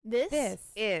This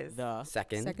is The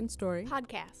Second Story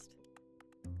podcast.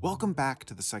 Welcome back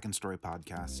to the Second Story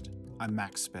podcast. I'm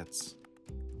Max Spitz.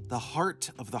 The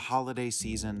heart of the holiday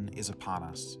season is upon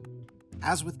us.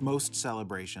 As with most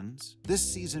celebrations, this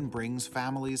season brings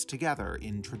families together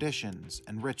in traditions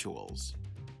and rituals.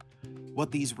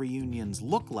 What these reunions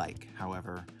look like,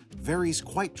 however, varies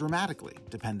quite dramatically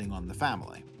depending on the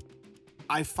family.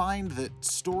 I find that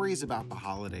stories about the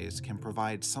holidays can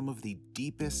provide some of the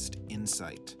deepest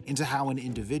insight into how an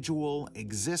individual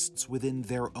exists within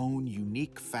their own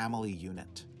unique family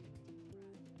unit.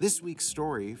 This week's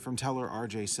story from teller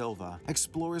RJ Silva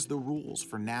explores the rules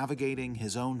for navigating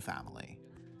his own family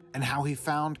and how he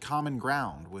found common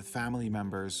ground with family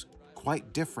members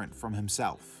quite different from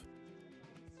himself.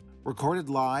 Recorded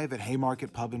live at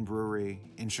Haymarket Pub and Brewery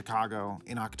in Chicago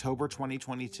in October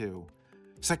 2022,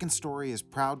 Second Story is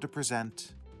proud to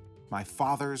present My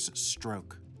Father's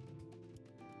Stroke.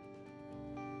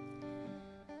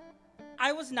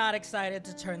 I was not excited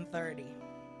to turn 30.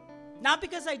 Not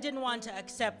because I didn't want to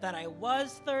accept that I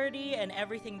was 30 and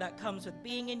everything that comes with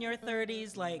being in your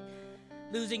 30s, like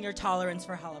losing your tolerance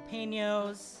for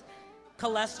jalapenos,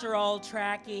 cholesterol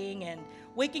tracking, and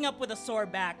waking up with a sore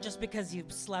back just because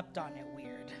you've slept on it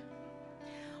weird.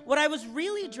 What I was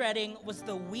really dreading was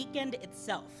the weekend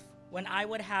itself, when I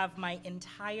would have my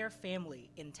entire family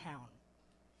in town.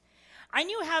 I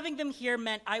knew having them here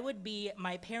meant I would be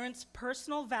my parents'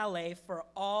 personal valet for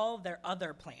all their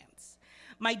other plans.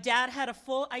 My dad had a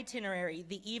full itinerary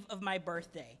the eve of my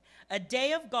birthday, a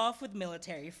day of golf with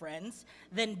military friends,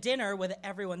 then dinner with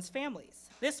everyone's families.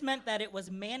 This meant that it was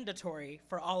mandatory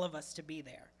for all of us to be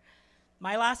there.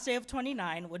 My last day of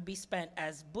 29 would be spent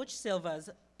as Butch Silva's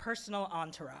personal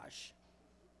entourage.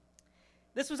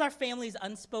 This was our family's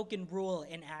unspoken rule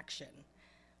in action.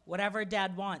 Whatever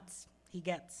Dad wants, he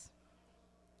gets.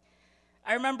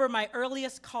 I remember my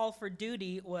earliest call for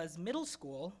duty was middle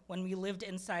school when we lived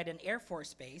inside an Air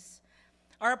Force base.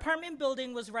 Our apartment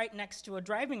building was right next to a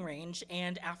driving range,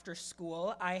 and after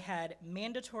school, I had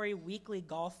mandatory weekly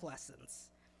golf lessons.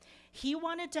 He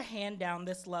wanted to hand down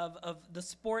this love of the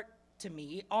sport to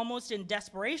me almost in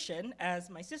desperation, as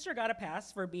my sister got a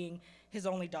pass for being his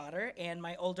only daughter, and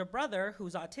my older brother,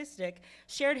 who's autistic,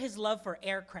 shared his love for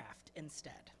aircraft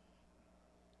instead.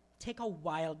 Take a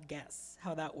wild guess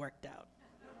how that worked out.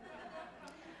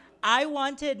 I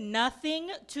wanted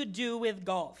nothing to do with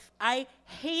golf. I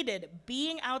hated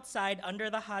being outside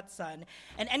under the hot sun,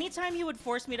 and anytime he would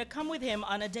force me to come with him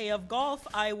on a day of golf,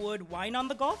 I would whine on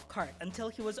the golf cart until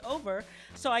he was over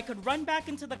so I could run back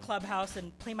into the clubhouse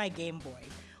and play my Game Boy,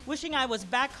 wishing I was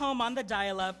back home on the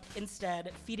dial-up,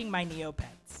 instead feeding my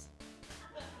Neopets.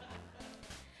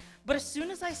 But as soon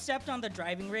as I stepped on the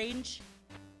driving range,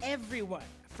 everyone,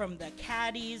 from the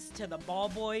caddies to the ball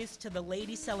boys to the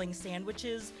lady selling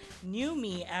sandwiches, knew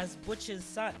me as Butch's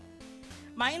son.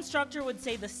 My instructor would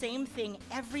say the same thing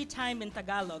every time in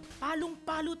Tagalog.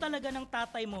 Palong-palo talaga ng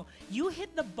tatay mo. You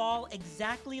hit the ball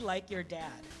exactly like your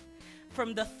dad.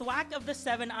 From the thwack of the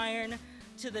 7-iron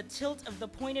to the tilt of the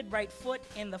pointed right foot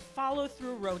and the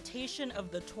follow-through rotation of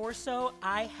the torso,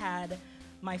 I had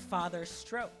my father's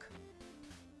stroke.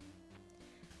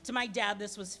 To my dad,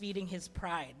 this was feeding his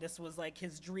pride. This was like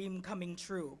his dream coming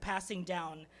true, passing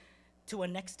down to a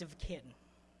next of kin.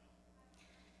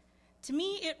 To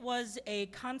me, it was a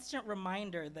constant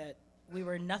reminder that we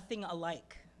were nothing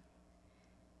alike.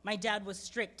 My dad was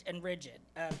strict and rigid.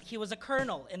 He was a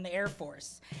colonel in the Air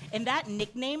Force, and that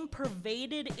nickname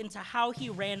pervaded into how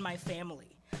he ran my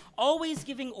family, always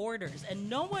giving orders, and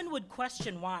no one would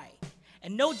question why.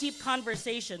 And no deep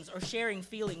conversations or sharing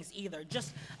feelings either,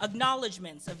 just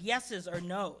acknowledgments of yeses or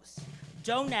nos.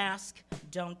 Don't ask,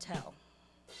 don't tell.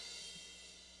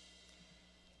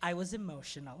 I was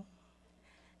emotional,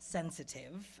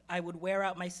 sensitive. I would wear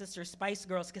out my sister's Spice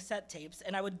Girls cassette tapes,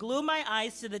 and I would glue my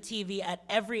eyes to the TV at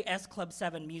every S Club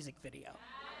 7 music video.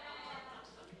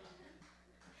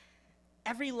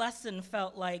 Every lesson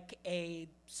felt like a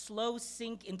slow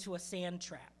sink into a sand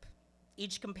trap.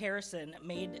 Each comparison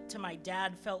made to my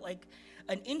dad felt like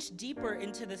an inch deeper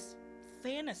into this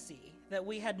fantasy that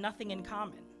we had nothing in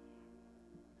common.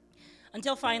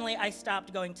 Until finally, I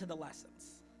stopped going to the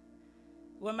lessons.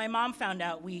 When my mom found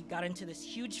out, we got into this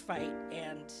huge fight,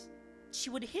 and she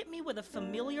would hit me with a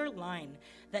familiar line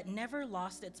that never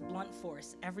lost its blunt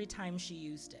force every time she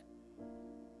used it.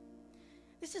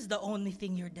 This is the only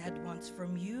thing your dad wants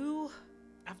from you.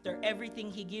 After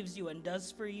everything he gives you and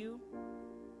does for you,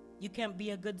 you can't be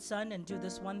a good son and do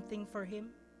this one thing for him?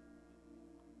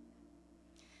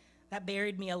 That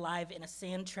buried me alive in a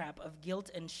sand trap of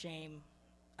guilt and shame,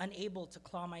 unable to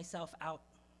claw myself out.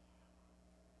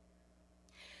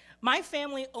 My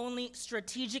family only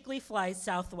strategically flies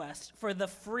Southwest for the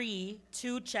free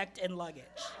 2 checked-in luggage.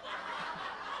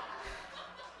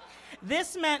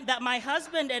 This meant that my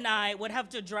husband and I would have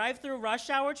to drive through rush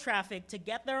hour traffic to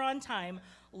get there on time,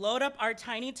 load up our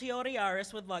tiny Toyota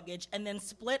Yaris with luggage, and then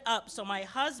split up so my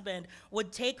husband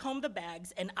would take home the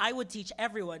bags and I would teach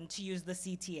everyone to use the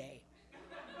CTA.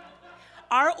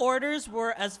 Our orders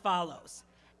were as follows.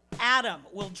 Adam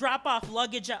will drop off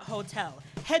luggage at hotel,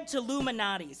 head to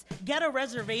Illuminati's, get a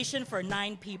reservation for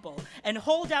 9 people, and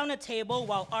hold down a table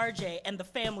while RJ and the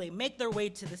family make their way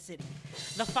to the city.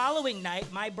 The following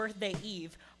night, my birthday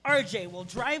eve, RJ will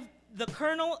drive the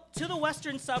Colonel to the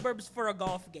western suburbs for a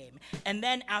golf game, and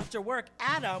then after work,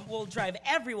 Adam will drive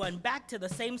everyone back to the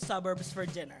same suburbs for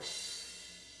dinner.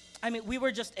 I mean, we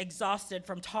were just exhausted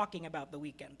from talking about the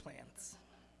weekend plans.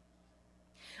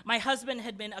 My husband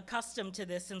had been accustomed to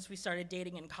this since we started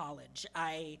dating in college.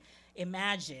 I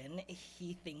imagine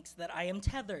he thinks that I am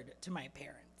tethered to my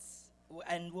parents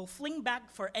and will fling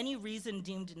back for any reason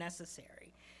deemed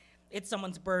necessary. It's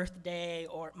someone's birthday,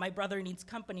 or my brother needs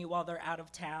company while they're out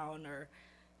of town, or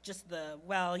just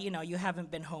you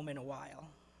haven't been home in a while.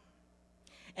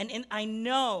 And I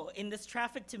know in this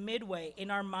traffic to Midway,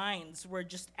 in our minds, we're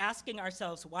just asking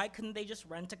ourselves, why couldn't they just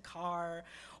rent a car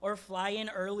or fly in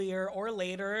earlier or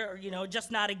later, or, just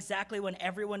not exactly when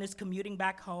everyone is commuting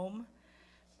back home?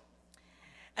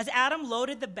 As Adam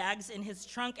loaded the bags in his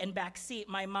trunk and back seat,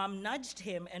 my mom nudged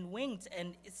him and winked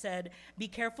and said, "Be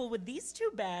careful with these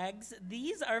 2 bags.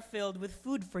 These are filled with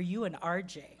food for you and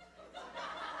RJ."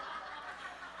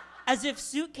 As if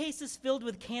suitcases filled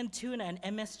with canned tuna and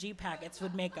MSG packets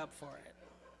would make up for it.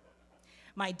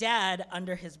 My dad,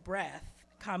 under his breath,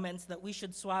 comments that we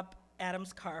should swap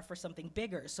Adam's car for something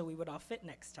bigger so we would all fit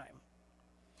next time.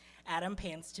 Adam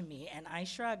pans to me, and I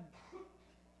shrug.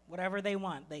 Whatever they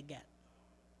want, they get.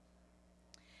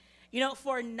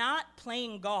 For not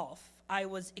playing golf, I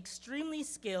was extremely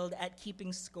skilled at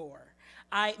keeping score.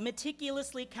 I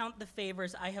meticulously count the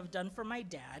favors I have done for my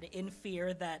dad in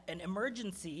fear that an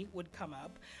emergency would come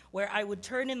up where I would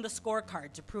turn in the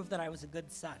scorecard to prove that I was a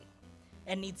good son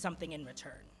and need something in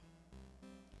return.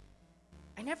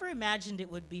 I never imagined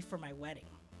it would be for my wedding.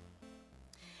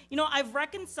 I've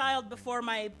reconciled before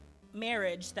my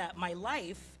marriage that my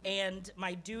life and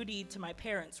my duty to my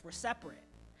parents were separate.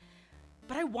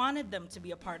 But I wanted them to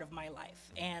be a part of my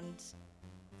life, and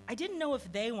I didn't know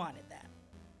if they wanted that.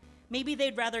 Maybe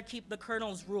they'd rather keep the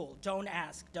Colonel's rule, don't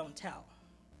ask, don't tell.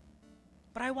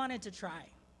 But I wanted to try.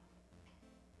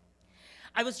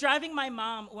 I was driving my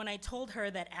mom when I told her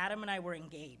that Adam and I were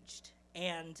engaged.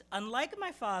 And unlike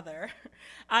my father,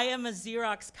 I am a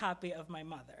Xerox copy of my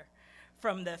mother.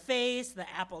 From the face, the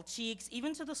apple cheeks,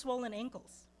 even to the swollen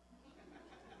ankles.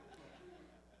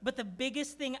 But the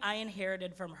biggest thing I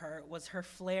inherited from her was her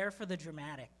flair for the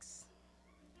dramatics.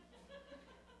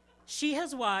 She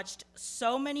has watched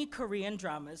so many Korean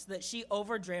dramas that she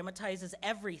over-dramatizes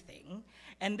everything,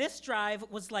 and this drive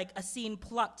was like a scene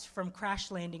plucked from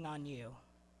Crash Landing on You.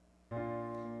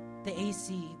 The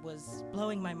AC was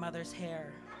blowing my mother's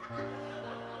hair,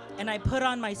 and I put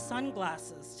on my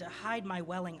sunglasses to hide my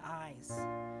welling eyes.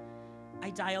 I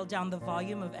dialed down the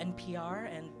volume of NPR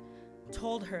and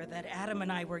told her that Adam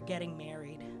and I were getting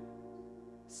married.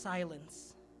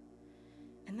 Silence,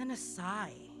 and then a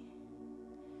sigh.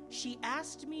 She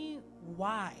asked me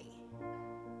why.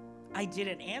 I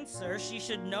didn't answer. She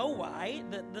should know why.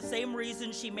 The same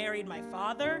reason she married my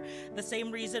father, the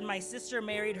same reason my sister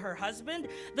married her husband,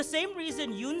 the same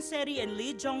reason Yoon Se-ri and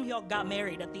Lee Jong-hyuk got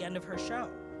married at the end of her show.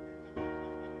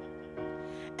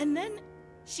 And then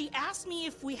she asked me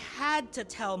if we had to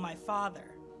tell my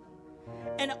father.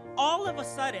 And all of a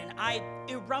sudden, I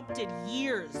erupted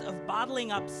years of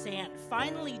bottling up sand,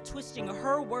 finally twisting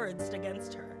her words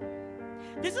against her.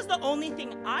 This is the only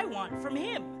thing I want from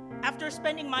him. After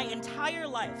spending my entire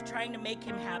life trying to make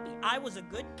him happy, I was a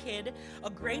good kid, a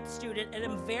great student, and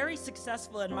am very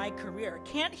successful in my career.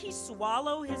 Can't he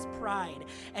swallow his pride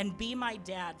and be my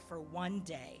dad for one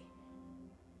day?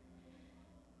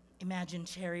 Imagine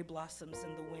cherry blossoms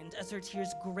in the wind as her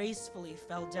tears gracefully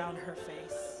fell down her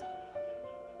face.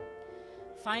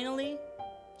 Finally,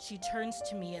 she turns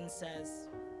to me and says,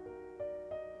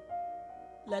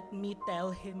 "Let me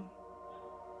tell him."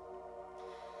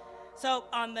 So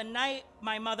on the night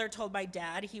my mother told my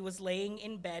dad, he was laying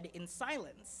in bed in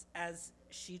silence as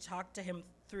she talked to him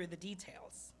through the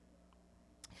details.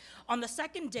 On the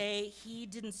second day, he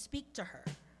didn't speak to her.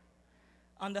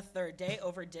 On the third day,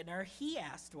 over dinner, he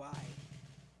asked why.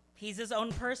 He's his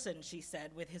own person, she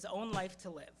said, with his own life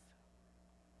to live.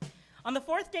 On the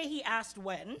fourth day, he asked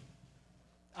when.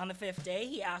 On the fifth day,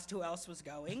 he asked who else was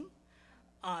going.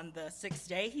 On the 6th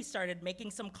day, he started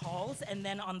making some calls, and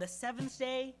then on the 7th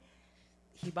day,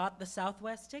 he bought the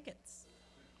Southwest tickets.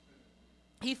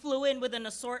 He flew in with an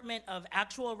assortment of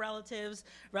actual relatives,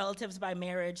 relatives by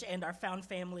marriage, and our found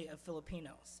family of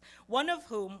Filipinos, one of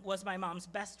whom was my mom's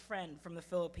best friend from the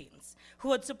Philippines,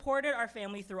 who had supported our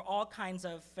family through all kinds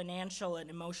of financial and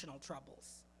emotional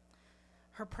troubles.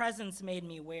 Her presence made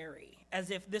me wary, as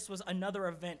if this was another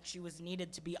event she was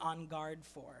needed to be on guard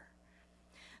for.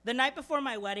 The night before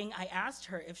my wedding, I asked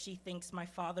her if she thinks my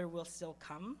father will still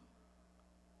come.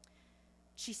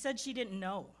 She said she didn't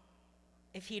know.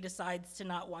 If he decides to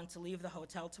not want to leave the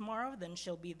hotel tomorrow, then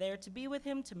she'll be there to be with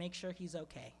him to make sure he's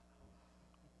okay.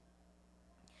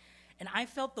 And I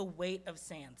felt the weight of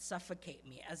sand suffocate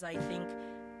me as I think,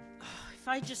 if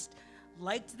I just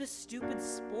liked this stupid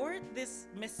sport, this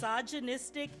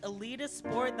misogynistic, elitist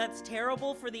sport that's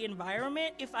terrible for the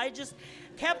environment, if I just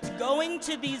kept going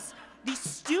to these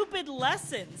stupid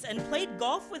lessons and played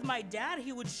golf with my dad,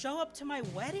 he would show up to my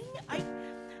wedding,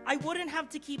 I wouldn't have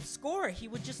to keep score. He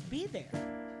would just be there.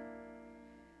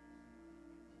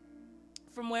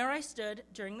 From where I stood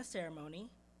during the ceremony,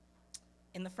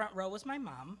 in the front row was my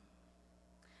mom,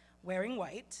 wearing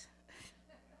white.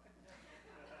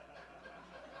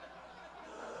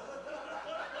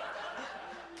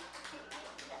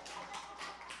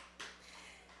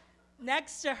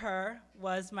 Next to her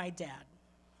was my dad.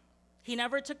 He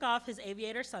never took off his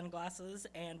aviator sunglasses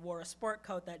and wore a sport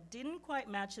coat that didn't quite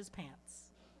match his pants.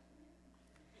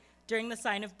 During the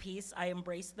sign of peace, I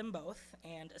embraced them both,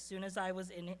 and as soon as I was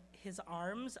in his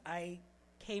arms, I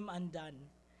came undone.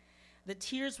 The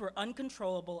tears were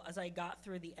uncontrollable as I got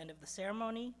through the end of the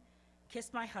ceremony,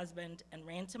 kissed my husband, and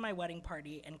ran to my wedding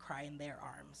party and cried in their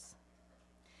arms.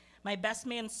 My best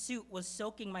man's suit was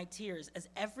soaking my tears as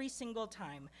every single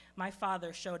time my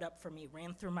father showed up for me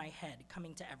ran through my head,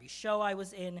 coming to every show I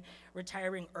was in,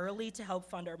 retiring early to help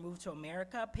fund our move to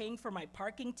America, paying for my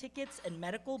parking tickets and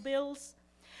medical bills.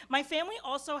 My family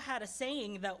also had a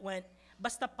saying that went,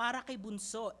 "Basta para kay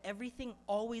bunso," everything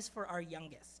always for our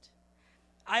youngest.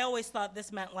 I always thought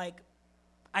this meant like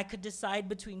I could decide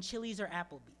between Chili's or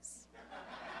Applebee's.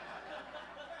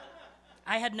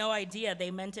 I had no idea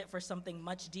they meant it for something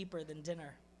much deeper than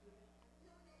dinner.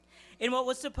 In what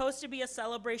was supposed to be a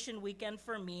celebration weekend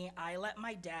for me, I let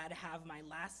my dad have my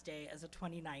last day as a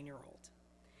 29-year-old.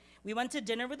 We went to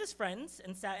dinner with his friends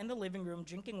and sat in the living room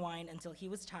drinking wine until he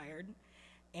was tired,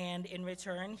 and in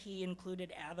return, he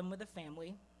included Adam with a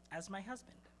family as my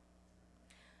husband.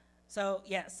 So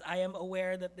yes, I am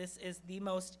aware that this is the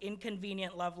most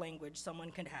inconvenient love language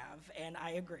someone could have, and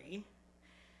I agree.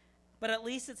 But at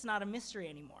least it's not a mystery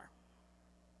anymore.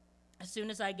 As soon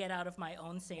as I get out of my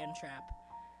own sand trap,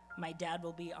 my dad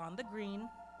will be on the green,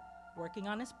 working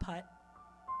on his putt,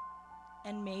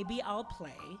 and maybe I'll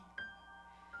play.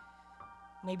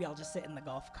 Maybe I'll just sit in the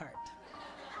golf cart.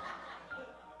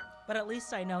 But at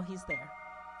least I know he's there.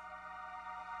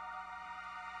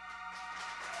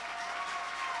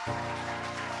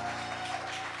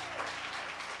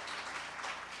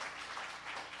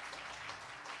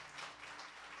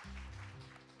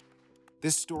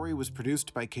 This story was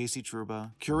produced by Casey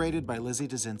Truba, curated by Lizzie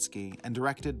Dazinski, and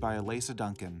directed by Elisa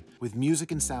Duncan, with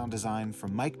music and sound design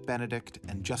from Mike Benedict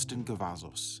and Justin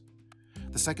Gavazos.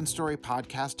 The Second Story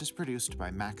podcast is produced by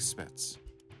Max Spitz.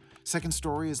 Second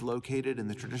Story is located in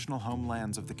the traditional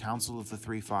homelands of the Council of the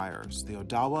Three Fires, the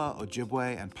Odawa,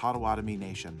 Ojibwe, and Potawatomi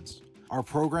nations. Our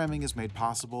programming is made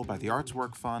possible by the Arts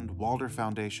Work Fund, Walder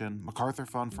Foundation, MacArthur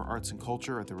Fund for Arts and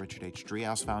Culture at the Richard H.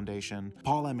 Driehaus Foundation,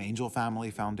 Paul M. Angel Family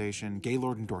Foundation,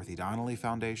 Gaylord and Dorothy Donnelly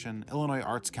Foundation, Illinois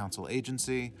Arts Council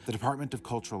Agency, the Department of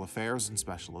Cultural Affairs and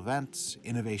Special Events,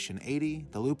 Innovation 80,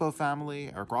 the Lupo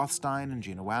Family, Eric Rothstein and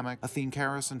Gina Wamick, Athene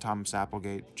Karras and Thomas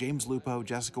Applegate, James Lupo,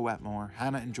 Jessica Wetmore,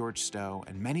 Hannah and George Stowe,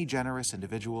 and many generous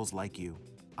individuals like you.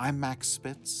 I'm Max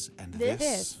Spitz, and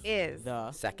this is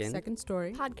the Second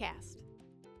Story podcast.